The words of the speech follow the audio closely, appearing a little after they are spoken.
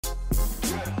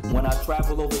When I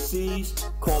travel overseas,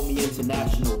 call me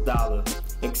international dollar.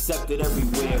 Accepted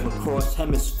everywhere across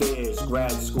hemispheres, grad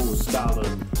school scholar.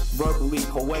 Verbally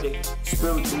poetic,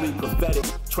 spiritually prophetic.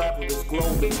 Travel this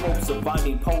globe in hopes of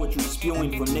finding poetry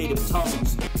spewing from native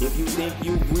tongues. If you think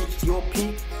you've reached your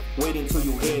peak, wait until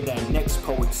you hear that next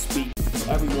poet speak.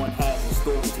 Everyone has a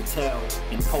story to tell,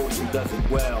 and poetry does it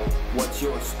well. What's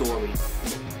your story?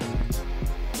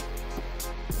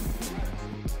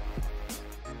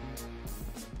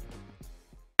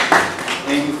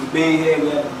 Thank you for being here. We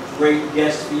have a great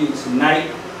guest for you tonight,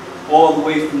 all the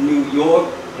way from New York.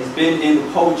 Has been in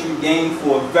the poetry game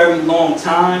for a very long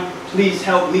time. Please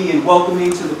help me in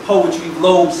welcoming to the Poetry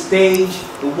Globe stage,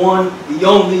 the one, the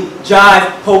only,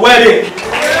 Jive Poetic.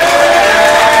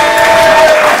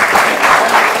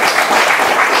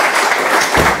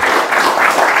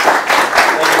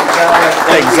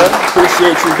 Thank you, sir.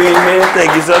 Appreciate you being here.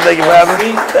 Thank you, sir. Thank you for having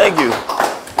me. Thank you.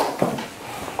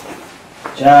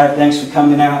 Jive, thanks for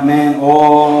coming out, man,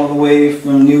 all the way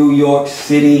from New York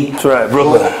City. That's right,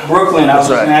 Brooklyn. Brooklyn. I was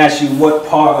just going to ask you, what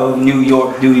part of New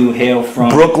York do you hail from?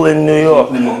 Brooklyn, New York.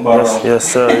 Brooklyn borough. Yes,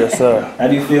 sir. Yes, sir. How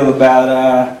do you feel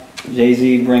about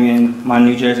Jay-Z bringing my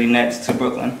New Jersey Nets to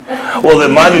Brooklyn? Well, they're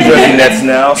my New Jersey Nets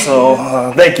now, so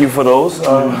thank you for those.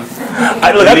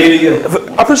 I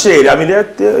appreciate it. I mean,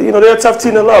 they're a tough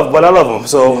team to love, but I love them.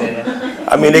 So,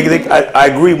 I mean, I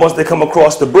agree. Once they come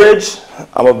across the bridge,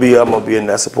 I'm gonna be a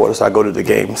Nets supporter. So I go to the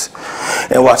games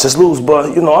and watch us lose.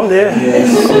 But I'm there.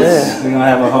 Yes, we're gonna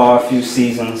have a hard few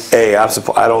seasons. Hey,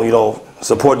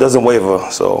 support doesn't waver.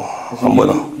 So I'm with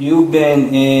them. You've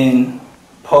been in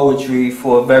poetry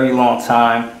for a very long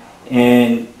time,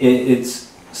 and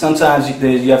it's sometimes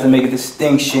you have to make a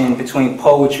distinction between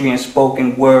poetry and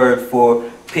spoken word for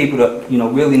people to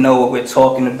really know what we're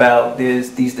talking about.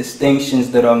 There's these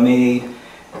distinctions that are made.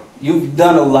 You've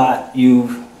done a lot.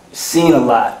 You've seen a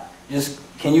lot. Just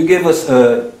can you give us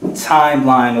a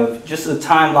timeline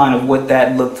of what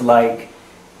that looked like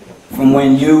from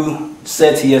when you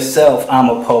said to yourself, "I'm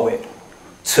a poet,"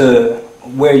 to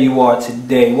where you are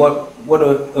today? What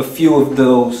are a few of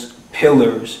those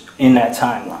pillars in that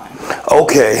timeline?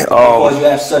 Okay. Because you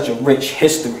have such a rich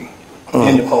history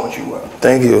in the poetry world.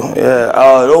 Thank you. Yeah.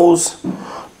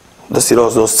 Let's see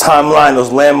those timeline,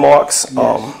 those landmarks.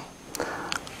 Yes.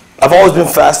 I've always been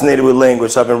fascinated with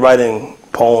language. I've been writing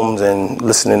poems and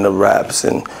listening to raps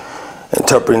and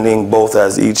interpreting both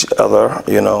as each other,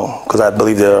 because I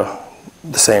believe they're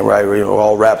the same, right?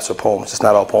 All raps are poems. It's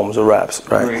not all poems are raps,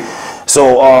 right? Great.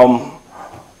 So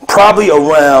probably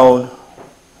around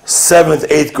 7th,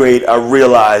 8th grade, I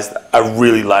realized I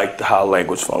really liked how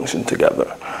language functioned together.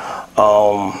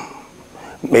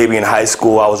 Maybe in high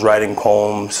school, I was writing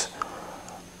poems.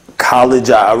 College,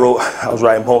 I was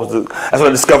writing poems. That's when I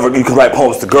discovered you can write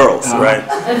poems to girls, right?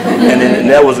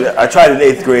 And I tried in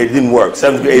 8th grade, it didn't work.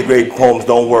 7th, 8th grade poems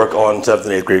don't work on 7th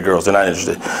and 8th grade girls. They're not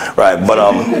interested, right? But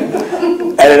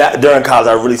and then during college,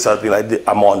 I really started to be like,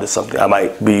 I'm on to something. I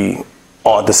might be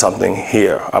on to something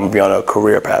here. I'm gonna be on a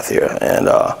career path here. And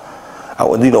I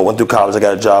went through college. I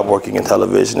got a job working in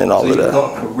television and all of that. So you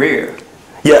thought career?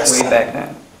 Yes. Way back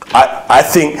then. I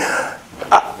think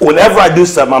whenever I do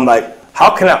something, I'm like, how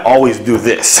can I always do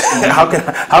this? How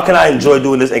can I enjoy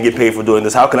doing this and get paid for doing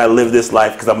this? How can I live this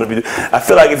life? Because I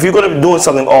feel like if you're going to be doing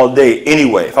something all day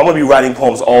anyway, if I'm going to be writing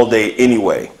poems all day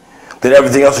anyway, then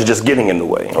everything else is just getting in the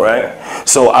way, right?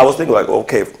 So I was thinking like,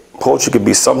 okay, poetry could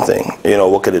be something,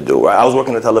 what could it do, right? I was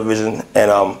working in television and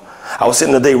I was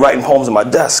sitting the day writing poems at my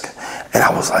desk and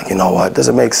I was like, you know what, it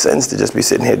doesn't make sense to just be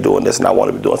sitting here doing this and I want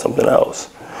to be doing something else.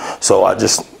 So I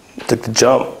just took the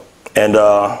jump and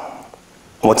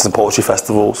went to some poetry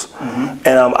festivals,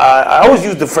 and I always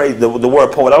use the phrase, the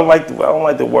word poet. I don't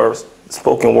like the word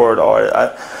spoken word art. I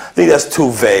think that's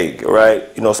too vague, right?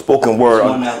 Spoken word.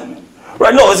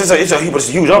 Right? No, it's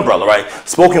a huge umbrella, right?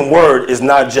 Spoken word is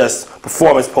not just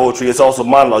performance poetry; it's also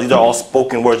monologue. These are all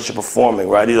spoken words that you're performing,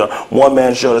 right? These are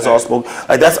one-man show. That's all spoken.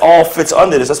 Like that's all fits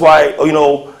under this. That's why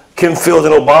Kim Fields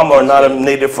and Obama are not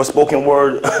nominated for spoken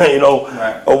word,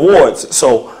 awards.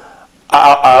 So.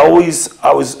 I always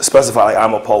specify like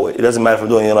I'm a poet. It doesn't matter if I'm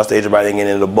doing it on stage writing and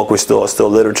in the book. It's still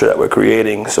literature that we're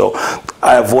creating. So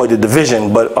I avoid the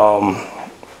division. But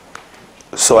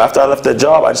so after I left that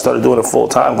job, I just started doing it full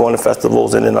time, going to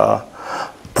festivals and then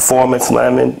performing,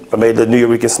 slamming. I made the New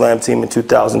York Slam team in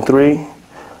 2003,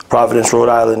 Providence, Rhode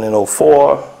Island in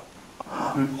 2004.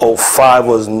 2005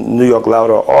 was New York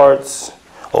Louder Arts.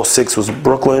 2006 was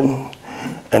Brooklyn.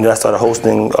 And then I started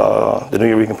hosting the New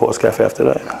York Poets Cafe after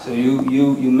that. So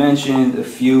you mentioned a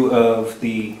few of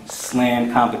the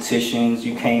slam competitions.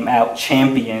 You came out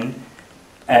champion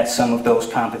at some of those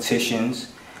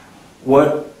competitions.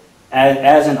 What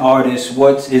as an artist,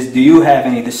 do you have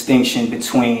any distinction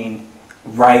between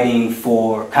writing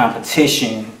for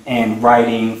competition and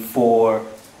writing for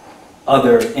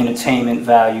other entertainment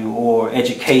value or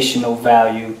educational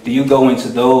value? Do you go into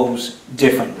those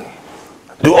differently?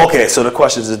 Okay, so the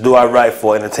question is, do I write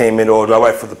for entertainment or do I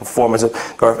write for the performance?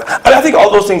 I think all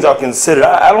those things are considered.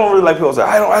 I don't really like people say,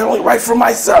 I only write for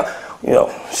myself. You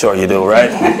know, sure you do, right?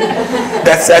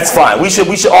 that's fine. We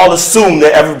should all assume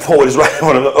that every poet is writing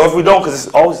for them, or if we don't, because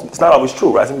it's not always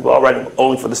true, right? Some people are writing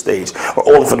only for the stage, or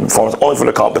only for the performance, only for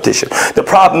the competition. The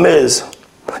problem is,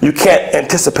 you can't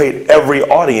anticipate every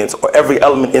audience or every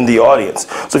element in the audience.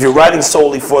 So if you're writing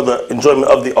solely for the enjoyment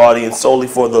of the audience, solely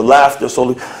for the laughter,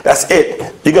 that's it.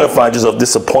 You're gonna find yourself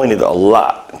disappointed a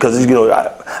lot, because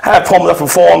I have poems I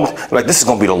performed like, this is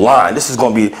gonna be the line.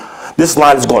 This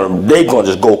line is they're gonna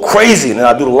just go crazy, and then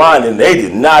I do the line and they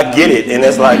did not get it, and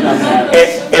it's like,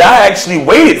 and I actually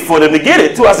waited for them to get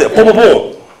it too. I said, boom, boom,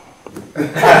 boom,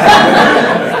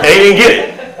 and they didn't get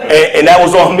it. And that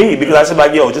was on me, because I said,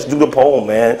 like, yo, just do the poem,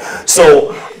 man.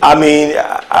 So, I mean,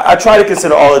 I try to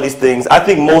consider all of these things. I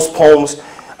think most poems,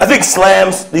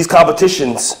 slams, these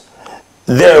competitions,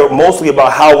 they're mostly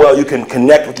about how well you can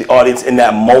connect with the audience in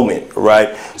that moment,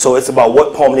 right? So it's about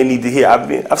what poem they need to hear.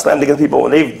 I've slammed against people,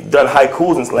 and they've done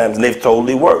haikus and slams, and they've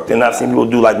totally worked. And I've seen people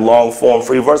do like long form,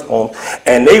 free verse poems,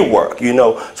 and they work,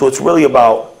 So it's really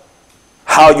about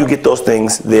how you get those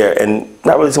things there, and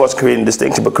not really so much creating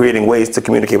distinction, but creating ways to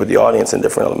communicate with the audience in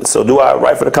different elements. So do I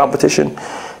write for the competition?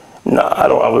 No, I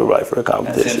don't really write for the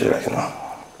competition.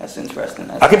 That's interesting.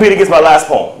 I compete against my last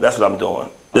poem. That's what I'm doing.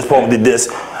 This poem did this.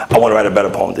 I want to write a better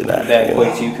poem than that. That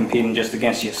equates to you competing just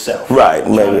against yourself. Right,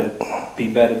 maybe.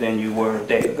 Be better than you were a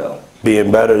day ago.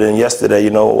 Being better than yesterday,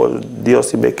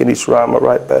 DOC making each rhyme I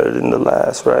write better than the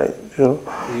last, right? You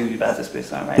about to spit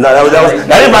something, right? No, I didn't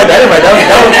write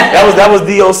that. That was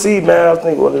DOC, man. I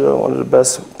think one of the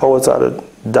best poets out of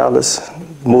Dallas,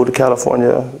 moved to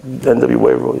California,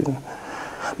 NWA role.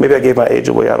 Maybe I gave my age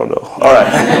away. I don't know. All right.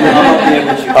 I'm up there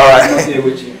with you. All right. I'm up there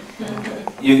with you.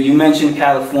 You mentioned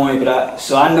California, but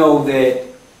so I know that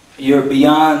you're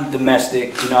beyond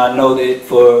domestic. I know that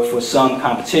for some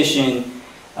competition,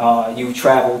 you've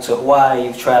traveled to Hawaii,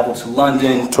 you've traveled to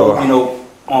London. Sure.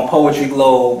 On Poetry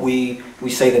Globe, we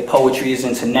say that poetry is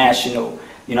international.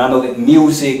 I know that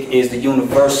music is the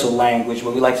universal language,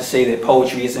 but we like to say that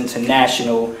poetry is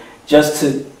international, just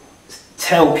to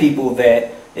tell people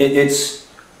that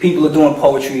people are doing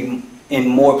poetry in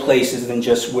more places than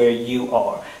just where you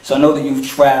are. So I know that you've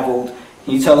traveled.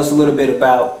 Can you tell us a little bit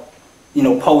about,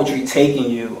 poetry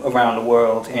taking you around the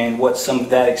world and what some of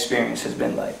that experience has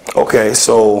been like? Okay,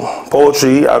 so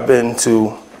poetry, I've been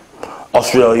to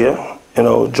Australia,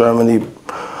 Germany,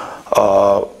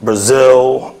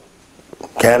 Brazil,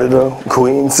 Canada,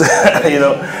 Queens,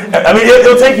 I mean,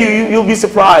 it'll take you'll be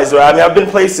surprised, right? I mean, I've been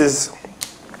places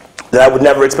that I would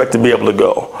never expect to be able to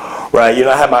go, right?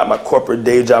 I have my corporate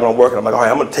day job, I'm working, I'm like, all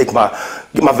right, I'm gonna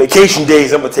get my vacation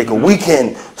days, I'm gonna take a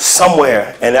weekend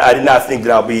somewhere, and I did not think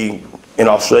that I'll be in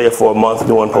Australia for a month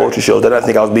doing poetry shows. I didn't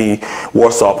think I would be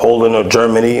Warsaw, Poland, or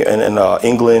Germany, and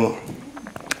England,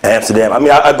 Amsterdam. I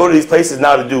mean, I go to these places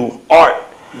now to do art,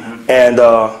 and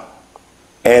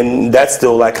that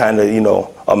still like kind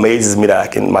of amazes me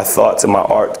that my thoughts and my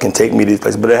art can take me to these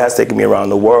places. But it has taken me around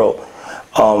the world,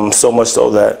 so much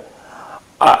so that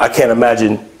I can't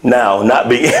imagine now not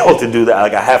being able to do that.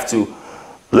 Like, I have to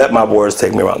let my words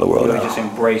take me around the world. You just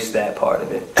embrace that part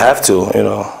of it. Have to,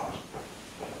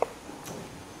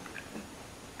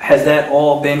 Has that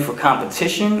all been for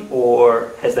competition,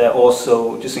 or has that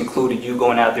also just included you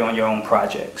going out there on your own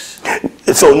projects?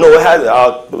 So no, it had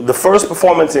the first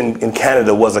performance in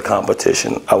Canada was a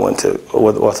competition. I went to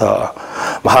with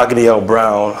Mahogany L.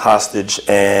 Brown, Hostage,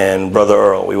 and Brother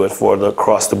Earl. We went for the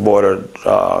Across the Border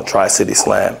Tri-City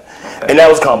Slam. And that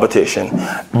was competition.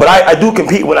 But I do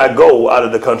compete when I go out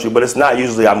of the country, but it's not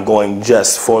usually I'm going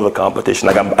just for the competition.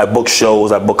 Like I book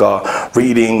shows, I book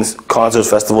readings, concerts,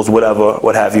 festivals, whatever,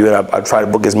 what have you, and I try to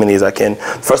book as many as I can.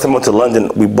 First time I went to London,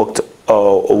 we booked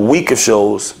a week of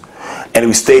shows, and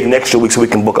we stayed an extra week so we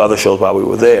can book other shows while we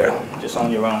were there. Just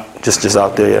on your own? Just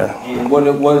out there, yeah. And what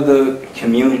are the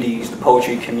communities, the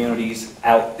poetry communities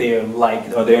out there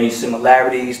like? Are there any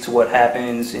similarities to what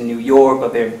happens in New York? Are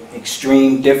there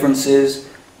extreme differences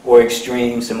or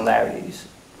extreme similarities?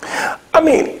 I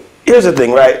mean, here's the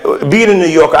thing, right? Being in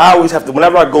New York, I always have to,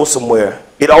 whenever I go somewhere,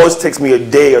 it always takes me a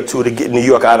day or two to get New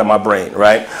York out of my brain,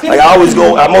 right? Like I'm always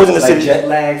in the city. Jet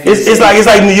lag? It's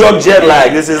like New York jet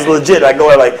lag. This is legit. I go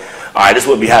like, all right, this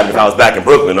wouldn't be happening if I was back in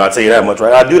Brooklyn. I'll tell you that much,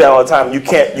 right? I do that all the time. You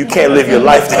can't live your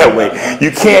life that way.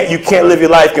 You can't live your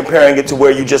life comparing it to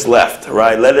where you just left,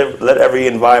 right? Let every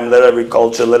environment, let every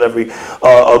culture, let every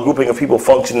a grouping of people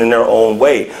function in their own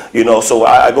way, you know. So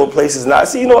I go places and I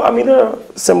see, you know, I mean, there are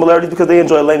similarities because they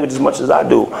enjoy language as much as I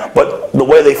do, but the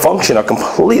way they function are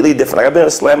completely different. Like I've been at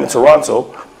a slam in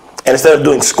Toronto, and instead of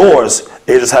doing scores,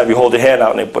 they just have you hold your hand out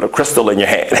and they put a crystal in your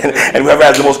hand. And whoever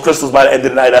has the most crystals by the end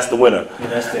of the night, that's the winner. Yeah,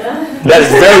 that's different. That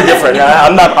is very different.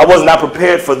 I was not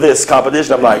prepared for this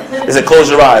competition. I'm like, they said,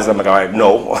 close your eyes. I'm like, all right,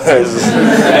 no. They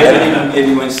didn't even give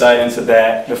you insight into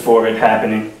that before it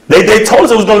happening. They told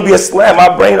us it was going to be a slam. My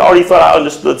brain already thought I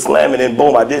understood slam, and then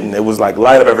boom, I didn't. It was like,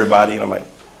 light up everybody. And I'm like,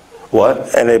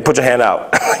 what? And they put your hand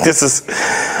out.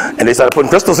 And they started putting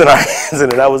crystals in our hands,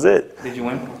 and that was it. Did you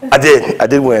win? I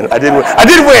did win. I did win. How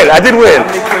many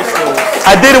crystals?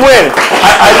 I did win.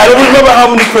 I don't remember how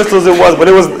many crystals it was, but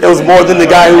it was more than the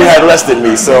guy who had less than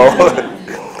me. So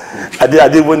I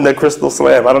did win the crystal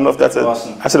slam. I don't know if that's it.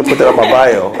 Awesome. I should have put that on my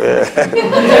bio. Yeah,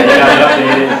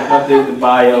 update the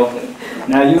bio.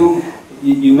 Now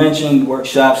you mentioned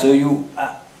workshops, so you're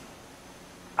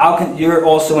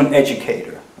also an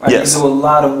educator, right? Yes. You do a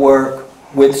lot of work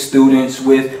with students,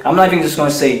 I'm not even just going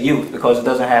to say youth, because it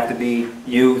doesn't have to be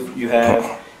youth. You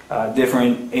have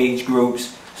different age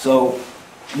groups. So,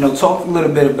 you know, talk a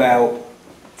little bit about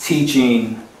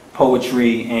teaching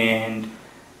poetry and,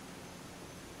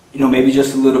 you know, maybe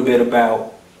just a little bit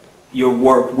about your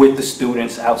work with the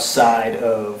students outside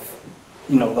of,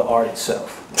 you know, the art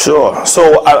itself. Sure.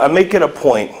 So I make it a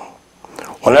point,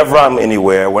 whenever I'm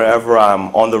anywhere, wherever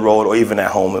I'm on the road or even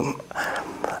at home,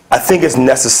 I think it's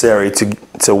necessary to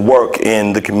work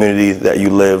in the community that you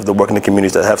live, to work in the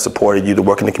communities that have supported you, to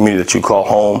work in the community that you call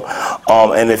home.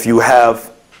 And if you have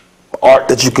art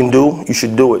that you can do, you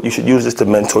should do it. You should use this to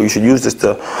mentor. You should use this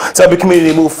to help your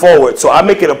community move forward. So I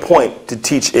make it a point to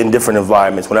teach in different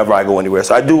environments whenever I go anywhere.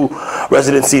 So I do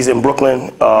residencies in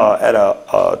Brooklyn at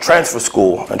a transfer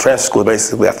school. And transfer school,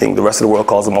 basically, I think the rest of the world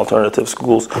calls them alternative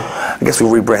schools. I guess we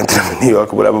rebranded them in New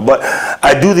York or whatever. But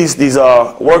I do these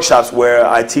workshops where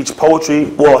I teach poetry,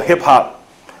 well, hip hop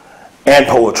and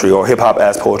poetry, or hip hop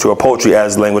as poetry, or poetry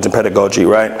as language and pedagogy,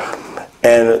 right?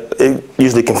 And it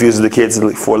usually confuses the kids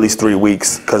for at least 3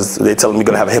 weeks, because they tell them you're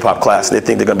going to have a hip-hop class, and they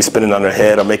think they're going to be spinning on their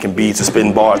head or making beats or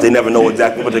spitting bars. They never know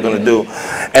exactly what they're going to do.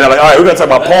 And I'm like, all right, we're going to talk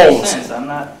about poems. I'm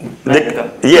not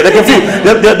Yeah, they're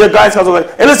confused. The guys are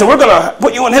like, hey, listen, we're going to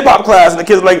put you in hip-hop class. And the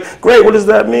kids are like, great, what does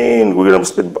that mean? We're going to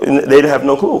spit. And they have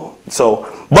no clue. So,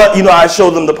 but, you know, I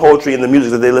show them the poetry and the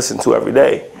music that they listen to every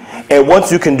day. And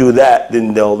once you can do that,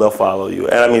 then they'll follow you.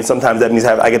 And I mean, sometimes that means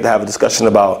I get to have a discussion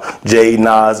about Jay,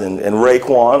 Nas, and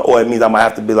Raekwon, or it means I might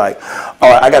have to be like, all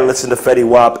right, I got to listen to Fetty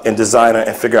Wap and Designer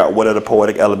and figure out what are the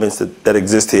poetic elements that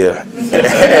exist here.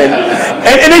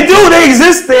 and they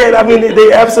exist there. I mean,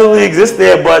 they absolutely exist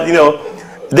there, but you know,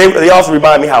 they also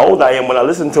remind me how old I am when I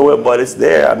listen to it, but it's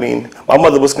there. I mean, my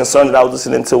mother was concerned that I was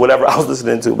listening to whatever I was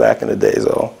listening to back in the day,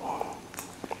 so.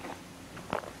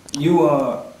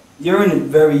 You're in a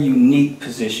very unique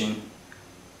position.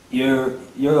 You're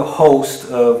a host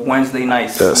of Wednesday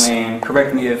Night Slam. Yes.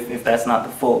 Correct me if that's not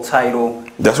the full title.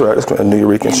 That's right. It's a New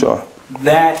York show.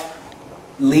 That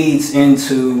leads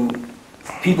into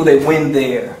people that win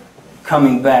there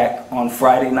coming back on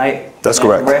Friday night. That's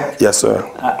correct. Yes, sir.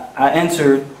 I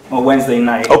entered on Wednesday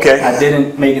night. Okay. I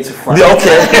didn't make it to Friday.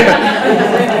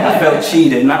 Okay. I felt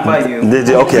cheated, not by you. Did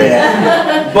you? Okay.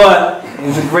 Yeah. But it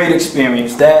was a great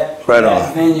experience. That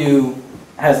venue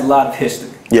has a lot of history.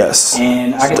 Yes.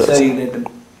 And I can tell you that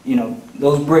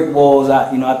those brick walls.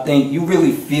 I think you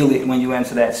really feel it when you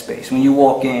enter that space. When you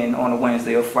walk in on a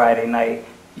Wednesday or Friday night,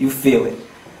 you feel it.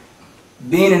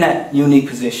 Being in that unique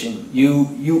position,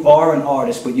 you are an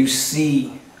artist, but you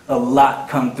see a lot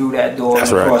come through that door and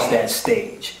across that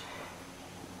stage.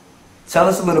 Tell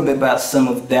us a little bit about some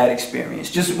of that experience.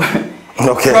 Just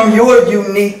from your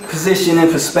unique position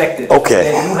and perspective.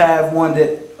 Okay. That you have one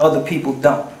that other people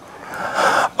don't.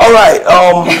 All right.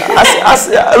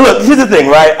 Look, here's the thing,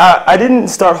 right? I didn't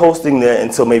start hosting there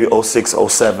until maybe 06,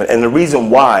 07. And the reason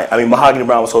why, I mean, Mahogany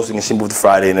Brown was hosting and she moved to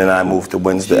Friday and then I moved to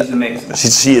Wednesday. She's amazing.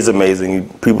 She is amazing.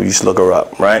 People, you should look her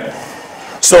up, right?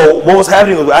 So what was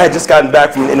happening was I had just gotten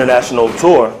back from an international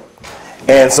tour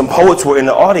and some poets were in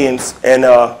the audience and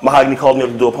Mahogany called me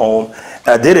up to do a poem and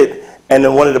I did it. And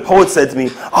then one of the poets said to me,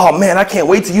 oh man, I can't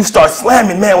wait till you start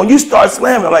slamming, man. When you start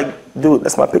slamming, I'm like, dude,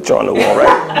 that's my picture on the wall,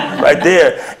 right? Right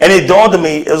there. And it dawned on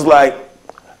me, it was like,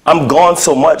 I'm gone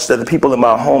so much that the people in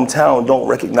my hometown don't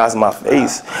recognize my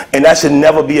face. And that should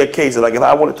never be a case. Like, if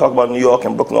I want to talk about New York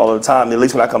and Brooklyn all the time, at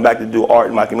least when I come back to do art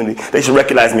in my community, they should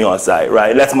recognize me on site,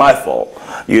 right? And that's my fault,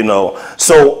 you know.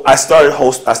 So I started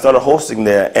hosting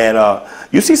there, and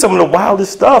you see some of the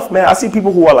wildest stuff, man. I see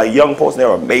people who are like young poets, and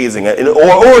they're amazing,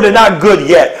 or they're not good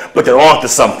yet, but they're on to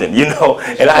something, you know.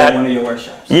 And I one of your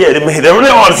workshops. Yeah, they're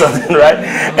really on to something, right?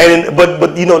 And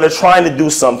but you know, they're trying to do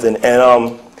something,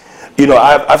 and you know,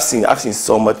 I've seen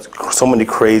so many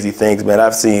crazy things, man.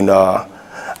 I've seen,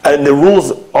 and the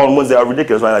rules on Wednesday are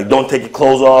ridiculous, right? Like, don't take your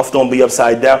clothes off, don't be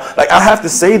upside down. Like, I have to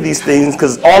say these things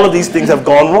because all of these things have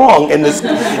gone wrong in this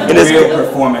real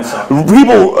performance.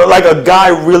 People, like, a guy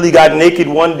really got naked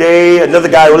one day, another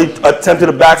guy really attempted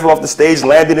a backflip off the stage,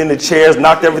 landed in the chairs,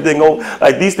 knocked everything over.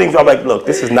 Like, these things, I'm like, look,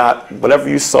 this is not whatever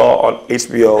you saw on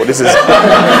HBO. This is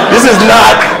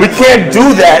not. We can't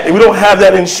do that. We don't have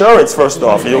that insurance. First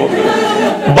off, you know.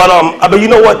 But you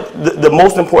know what? The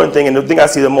most important thing, and the thing I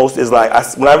see the most is, like,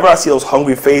 whenever I see those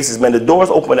hungry faces, man, the doors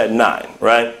open at 9,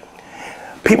 right?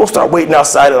 People start waiting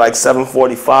outside at like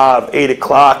 7:45, 8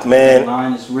 o'clock, man. The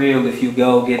line is real if you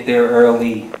go get there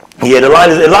early. Yeah, the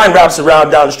line wraps around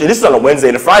down the street. This is on a Wednesday,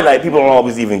 and a Friday night, people don't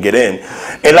always even get in.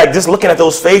 And like, just looking at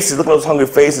those faces, looking at those hungry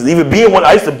faces, even being one,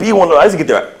 I used to get there. I used to get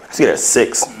there at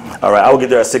 6. All right, I would get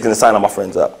there at 6 and sign all my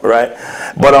friends up, right?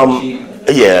 But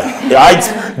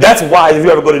that's why if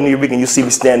you ever go to New York and you see me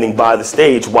standing by the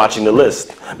stage watching the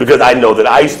list, because I know that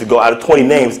I used to go out of 20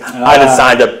 names, I done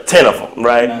signed up 10 of them,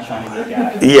 right? Not trying to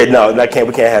get guys. Yeah, no, we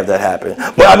can't have that happen.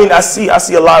 But I mean, I see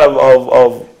a lot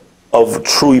of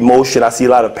true emotion. I see a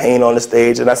lot of pain on the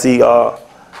stage, and I see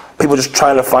people just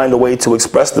trying to find a way to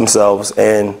express themselves,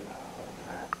 and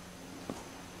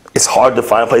it's hard to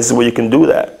find places where you can do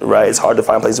that, right? It's hard to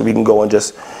find places where you can go and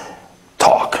just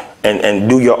talk and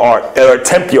do your art, or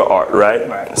attempt your art, right?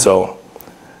 Right. So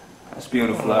that's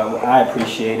beautiful. I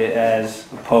appreciate it as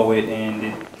a poet,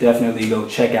 and definitely go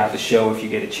check out the show if you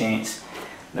get a chance.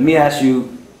 Let me ask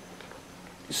you,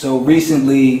 so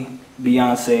recently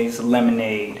Beyonce's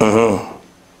Lemonade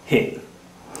hit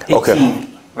Okay. TV,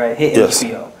 right? Hit Yes.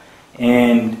 HBO.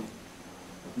 And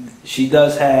she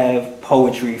does have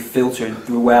poetry filtered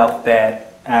throughout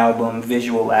that album,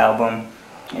 visual album.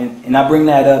 And I bring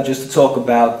that up just to talk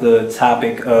about the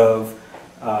topic of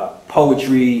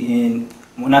poetry in,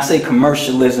 when I say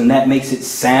commercialism, that makes it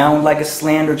sound like a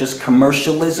slander, just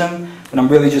commercialism. But I'm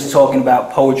really just talking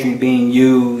about poetry being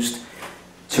used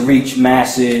to reach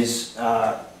masses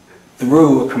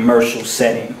through a commercial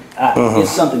setting.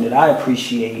 It's something that I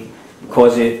appreciate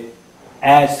because it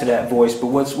adds to that voice. But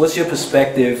what's your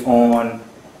perspective on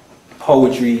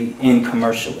poetry in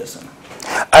commercialism?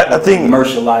 I think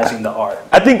commercializing the art.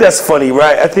 I think that's funny,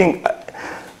 right? I think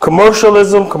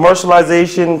commercialism,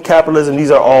 commercialization, capitalism,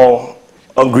 these are all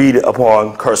agreed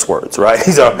upon curse words, right?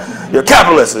 These are, your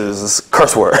capitalist is a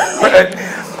curse word, right?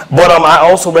 But I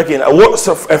also reckon,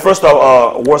 and first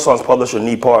off, Warsong's publisher,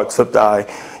 Nee Park, Flip the Eye,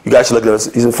 you guys should look at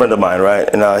this, he's a friend of mine, right?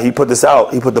 And he put this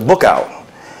out, he put the book out.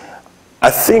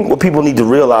 I think what people need to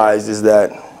realize is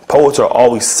that poets are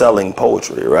always selling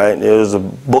poetry, right? There's a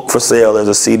book for sale, there's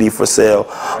a CD for sale.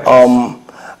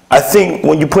 I think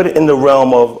when you put it in the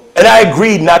realm of, and I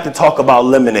agreed not to talk about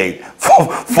Lemonade for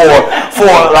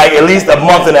like at least a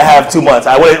month and a half, 2 months.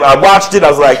 I watched it, I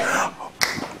was like,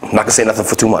 I'm not gonna say nothing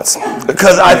for 2 months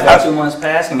because 2 months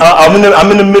passing.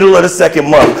 I'm in the middle of the second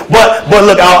month. But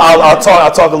look, I'll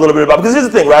talk a little bit about it, because here's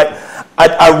the thing, right?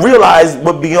 I realized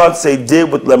what Beyonce did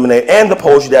with Lemonade and the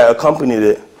poetry that accompanied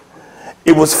it.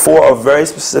 It was for a very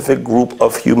specific group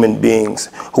of human beings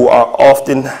who are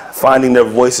often finding their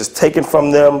voices taken from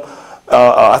them.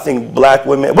 I think black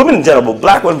women in general, but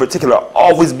black women in particular, are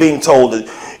always being told that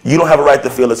you don't have a right to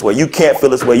feel this way. You can't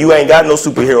feel this way. You ain't got no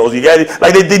superheroes. You got,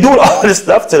 like, they doing all this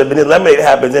stuff to them, and then Lemonade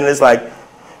happens, and it's like,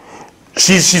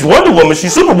 she's Wonder Woman,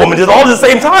 she's Superwoman, just all at the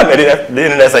same time. And then the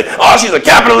internet's like, oh, she's a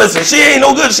capitalist, and she ain't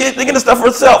no good. She ain't thinking of stuff for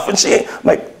herself, and she ain't. I'm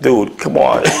like, dude, come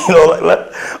on. You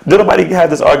know, don't nobody have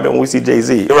this argument when we see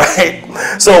Jay-Z, right?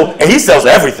 So, and he sells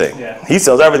everything. Yeah. He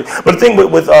sells everything. But the thing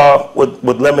with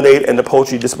Lemonade and the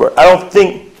poetry disparate,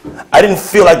 I didn't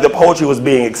feel like the poetry was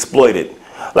being exploited.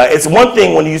 Like, it's one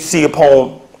thing when you see a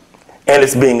poem and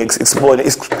it's being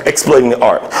exploiting the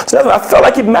art. So I felt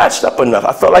like it matched up enough.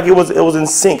 I felt like it was in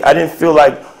sync. I didn't feel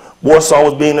like Warsong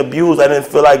was being abused. I didn't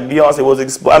feel like Beyonce was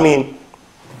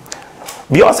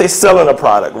Beyonce's selling a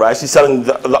product, right? She's selling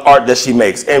the art that she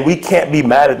makes, and we can't be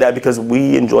mad at that because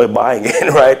we enjoy buying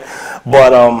it, right?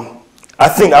 But I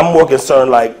think I'm more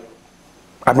concerned, like,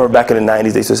 I remember back in the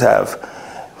 90s, they used to have,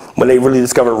 when they really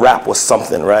discovered rap was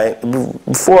something, right?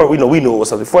 Before we knew it was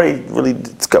something. Before they really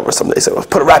discovered something, they said, well,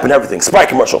 put a rap in everything. Sprite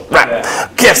commercial, rap,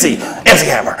 KFC, MC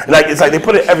Hammer. Like it's like they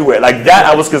put it everywhere. Like that,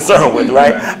 I was concerned with,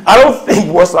 right? I don't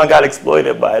think Warsaw got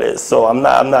exploited by this, so I'm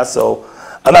not so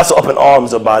up in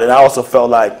arms about it. And I also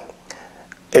felt like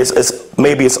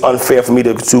maybe it's unfair for me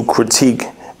to critique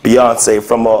Beyonce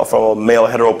from a male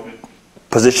hetero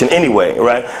position anyway,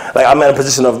 right? Like I'm in a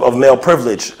position of male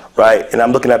privilege, right? And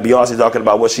I'm looking at Beyonce talking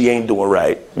about what she ain't doing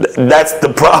right. That's the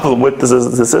problem with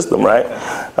the system, right?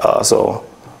 So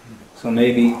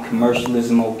maybe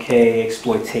commercialism okay,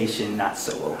 exploitation not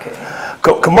so okay.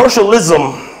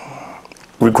 Commercialism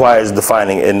requires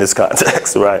defining in this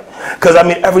context, right? Because I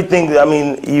mean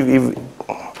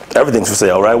everything's for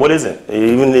sale, right? What isn't?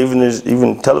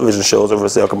 Even television shows are for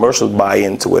sale. Commercials buy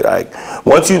into it. Like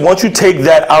once you take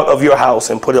that out of your house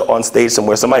and put it on stage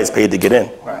somewhere, somebody's paid to get in,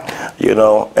 right? You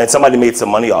know, and somebody made some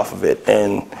money off of it.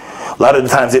 And a lot of the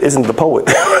times it isn't the poet,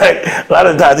 right? A lot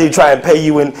of the times they try and pay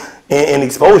you in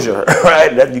exposure,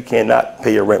 right? That you cannot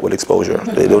pay your rent with exposure.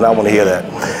 They do not want to hear that.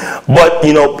 But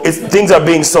you know, things are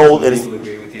being sold. And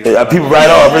people right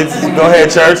off. Go ahead,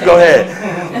 church. Go ahead.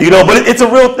 You know, but it's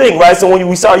a real thing, right? So when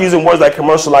we start using words like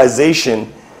commercialization,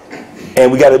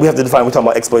 and we have to define. We're talking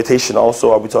about exploitation.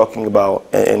 Also, are we talking about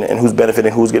and who's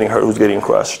benefiting, who's getting hurt, who's getting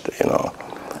crushed? You know.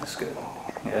 That's good.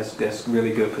 Yeah, that's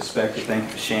really good perspective. Thank you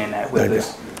for sharing that with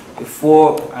us.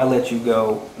 Before I let you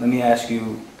go, let me ask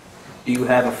you: do you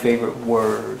have a favorite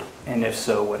word? And if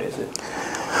so, what is it?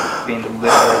 Being the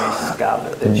literary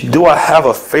scholar that you... Do I have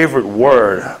a favorite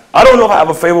word? I don't know if I have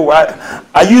a favorite word.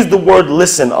 I use the word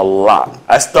listen a lot.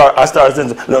 I start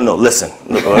listen.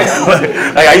 Like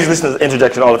I used to listen to the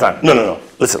interjection all the time. No.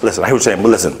 Listen. I hear what you're saying, but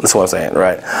listen to what I'm saying,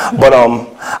 right? But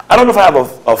I don't know if I have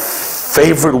a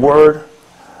favorite word.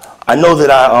 I know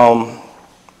that I'm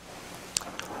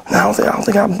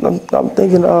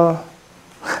thinking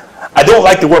I don't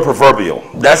like the word proverbial.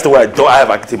 That's the word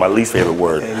I can take my least favorite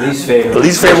word. Okay, least favorite. The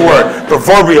least favorite word,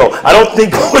 proverbial. I don't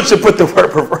think poets should put the word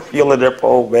proverbial in their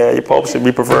poem, man. Your poem should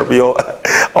be proverbial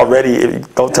already.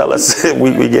 Don't tell us.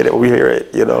 we get it. We hear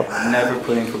it, you know. Never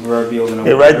putting proverbial in a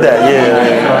word. Right there,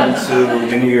 yeah.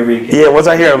 Yeah, once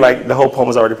I hear it, like the whole poem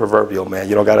is already proverbial, man.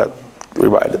 You don't gotta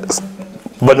rewrite this.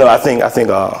 But no, I think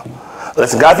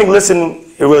listen.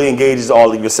 It really engages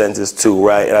all of your senses too,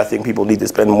 right? And I think people need to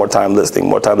spend more time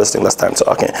listening, less time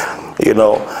talking, you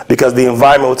know, because the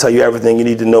environment will tell you everything you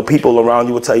need to know. People around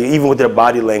you will tell you, even with their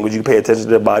body language, you pay attention to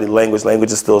their body language.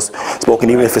 Language is still spoken,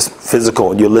 even if it's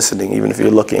physical, and you're listening, even if you're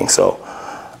looking. So,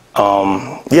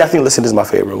 I think listening is my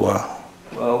favorite one.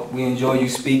 Well, we enjoy you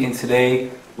speaking today.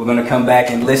 We're going to come back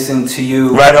and listen to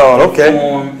you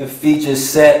perform the feature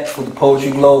set for the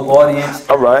Poetry Globe audience.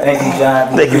 All right. Thank you,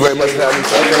 Jive. Thank you very much for having me.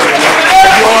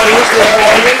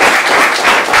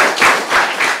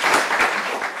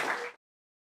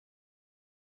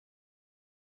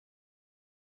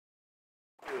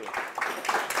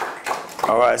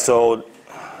 All right, so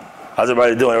how's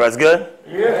everybody doing? Everybody's good?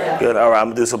 Yeah. Good. All right, I'm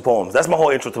going to do some poems. That's my whole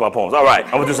intro to my poems. All right,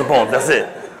 I'm going to do some poems. That's it.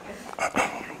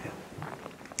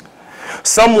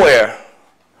 Somewhere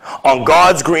on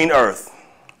God's green earth,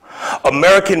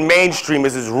 American mainstream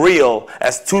is as real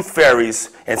as tooth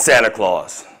fairies and Santa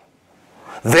Claus.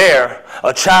 There,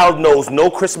 a child knows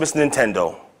no Christmas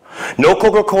Nintendo, no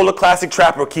Coca-Cola Classic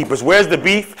Trapper Keepers. Where's the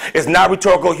beef? It's not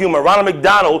rhetorical humor. Ronald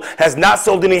McDonald has not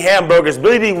sold any hamburgers.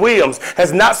 Billy D. Williams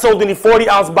has not sold any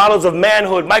 40-ounce bottles of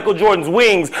manhood. Michael Jordan's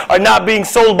wings are not being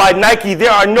sold by Nike.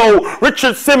 There are no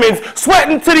Richard Simmons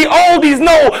sweating to the oldies.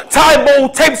 No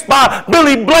Tybo tapes by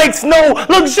Billy Blanks. No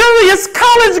luxurious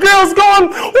college girls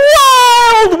going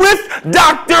wild with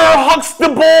Dr.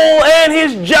 Huxtable and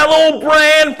his Jell-O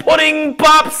brand pudding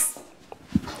pops.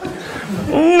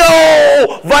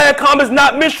 No, Viacom is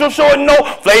not minstrel showing no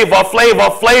flavor,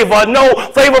 no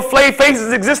Flavor Flav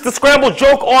faces exist. The scrambled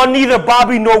joke on neither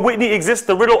Bobby nor Whitney exists.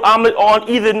 The riddle omelet on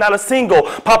either, not a single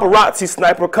paparazzi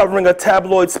sniper covering a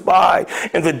tabloid spy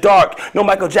in the dark. No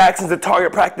Michael Jackson's at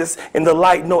target practice in the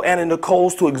light. No Anna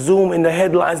Nicole's to exhume in the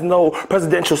headlines. No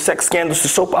presidential sex scandals to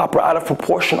soap opera out of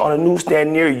proportion on a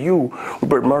newsstand near you.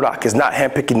 Rupert Murdoch is not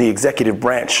handpicking the executive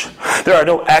branch. There are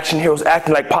no action heroes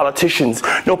acting like politicians.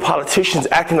 No politicians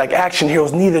acting like action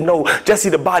heroes, neither. No Jesse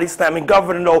the Body Slamming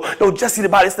Governor, no Jesse the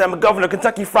Body Slamming Governor,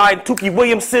 Kentucky Fried Tukey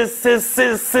Williams, sizz,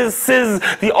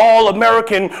 the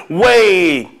all-American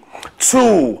way.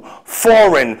 Too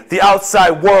foreign, the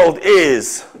outside world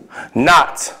is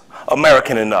not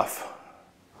American enough.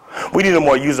 We need a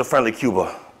more user-friendly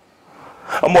Cuba,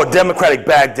 a more democratic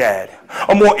Baghdad,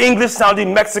 A more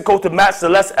English-sounding Mexico to match the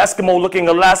less Eskimo-looking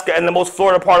Alaska and the most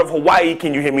Florida part of Hawaii.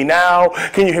 Can you hear me now?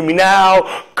 Can you hear me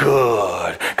now?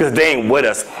 Good. Because they ain't with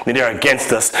us, and they're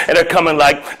against us. And they're coming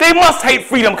like, they must hate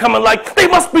freedom. Coming like, they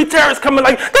must be terrorists. Coming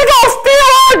like, they gonna steal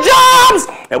our jobs!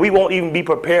 And we won't even be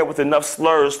prepared with enough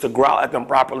slurs to growl at them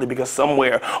properly because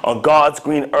somewhere on God's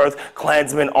green earth,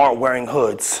 Klansmen aren't wearing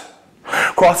hoods.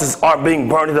 Crosses aren't being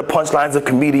burned into punchlines of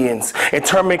comedians.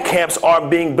 Internment camps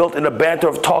aren't being built in the banter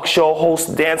of talk show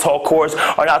hosts. Dance hall chorus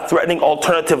are not threatening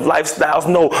alternative lifestyles.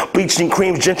 No bleaching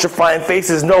creams, gentrifying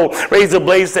faces. No razor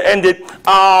blades to end it.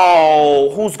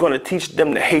 Oh, who's going to teach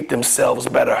them to hate themselves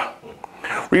better?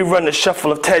 Rerun the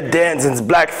shuffle of Ted Danson's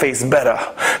blackface better.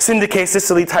 Syndicate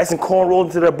Cicely Tyson cornrolled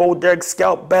into their Bo Derek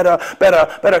scalp better.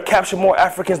 Capture more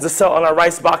Africans to sell on our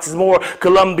rice boxes. More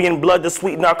Colombian blood to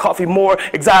sweeten our coffee. More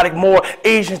exotic, more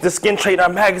Asians to skin trade our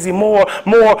magazine. More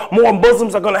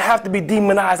Muslims are going to have to be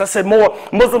demonized. I said more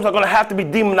Muslims are going to have to be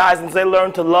demonized until they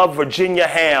learn to love Virginia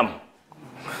ham.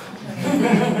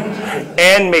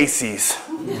 And Macy's.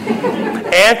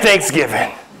 And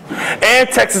Thanksgiving. And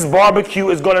Texas barbecue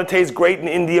is going to taste great in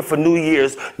India for New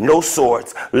Year's. No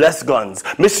swords, less guns.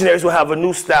 Missionaries will have a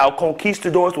new style.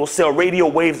 Conquistadors will sell radio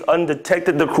waves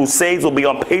undetected. The crusades will be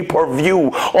on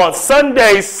pay-per-view on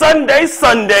Sunday,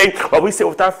 while we sit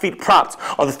with our feet propped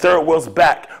on the third world's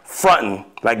back, fronting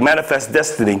like Manifest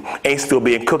Destiny ain't still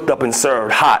being cooked up and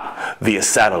served hot via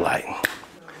satellite.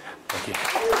 Thank you.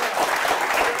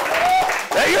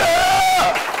 Thank you.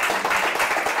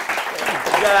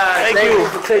 Guys, thank you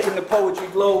for taking the Poetry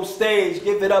Globe stage.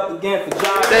 Give it up again for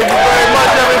Jive. Thank you very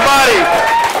much, everybody.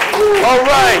 All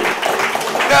right.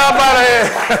 Now I'm out of here.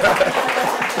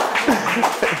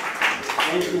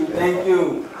 Thank you.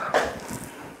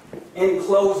 In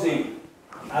closing,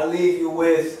 I leave you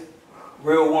with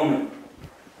real woman.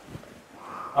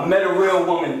 I met a real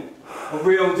woman, a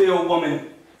real deal woman,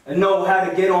 and know how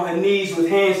to get on her knees with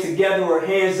hands together or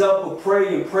hands up or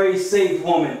pray and praise saved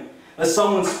woman. Or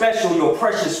someone special, your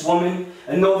precious woman,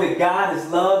 and know that God is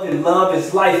love and love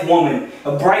is life, woman.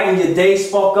 A brighten your day,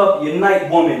 spark up your night,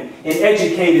 woman. An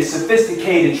educated,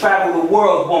 sophisticated, travel the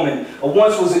world, woman. Or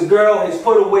once was a girl, has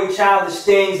put away childish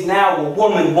things, now a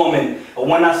woman. Or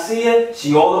when I see her,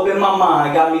 she all up in my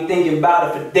mind, got me thinking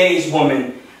about her for days,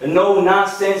 woman. A no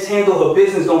nonsense, handle her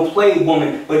business, don't play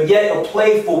woman, but yet a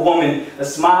playful woman. A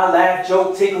smile, laugh,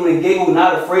 joke, tickle and giggle,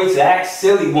 not afraid to act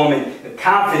silly woman. A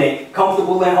confident,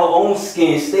 comfortable in her own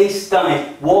skin, stay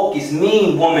stunned, walk is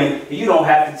mean woman. You don't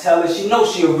have to tell her, she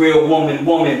knows she a real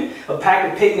woman. A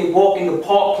pack a picnic, walk in the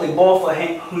park, play ball for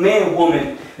her man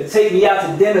woman. To take me out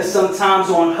to dinner sometimes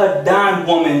on her dime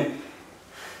woman.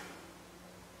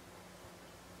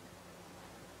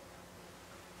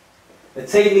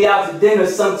 Take me out to dinner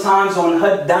sometimes on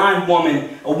her dime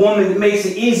woman. A woman that makes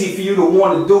it easy for you to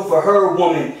want to do for her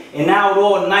woman. And out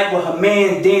all night with her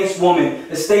man, dance woman.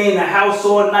 To stay in the house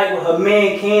all night with her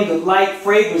man, candlelight,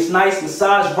 fragrance nice,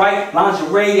 massage right,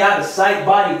 lingerie out of sight,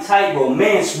 body tight,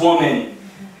 romance woman.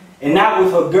 And out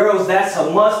with her girls, that's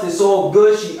her must, it's all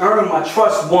good, she earned my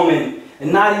trust woman.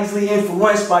 And not easily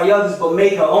influenced by others, but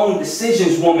make her own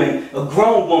decisions, woman. A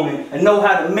grown woman, and know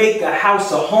how to make a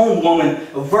house a home, woman.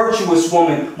 A virtuous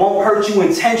woman, won't hurt you,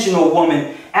 intentional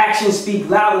woman. Actions speak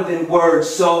louder than words,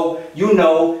 so you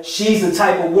know she's the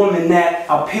type of woman that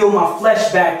I'll peel my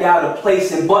flesh back out of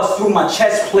place and bust through my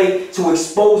chest plate to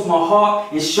expose my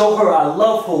heart and show her I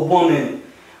love her, woman.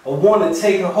 I want to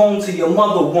take her home to your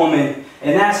mother, woman,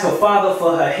 and ask her father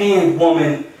for her hand,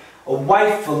 woman. A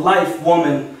wife for life,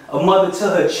 woman. A mother to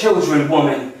her children,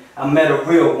 woman. I met a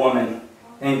real woman.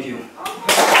 Thank you.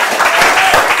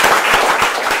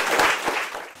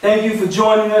 Thank you for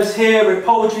joining us here at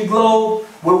Poetry Globe,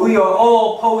 where we are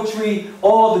all poetry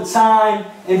all the time.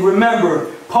 And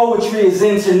remember, poetry is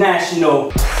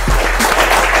international.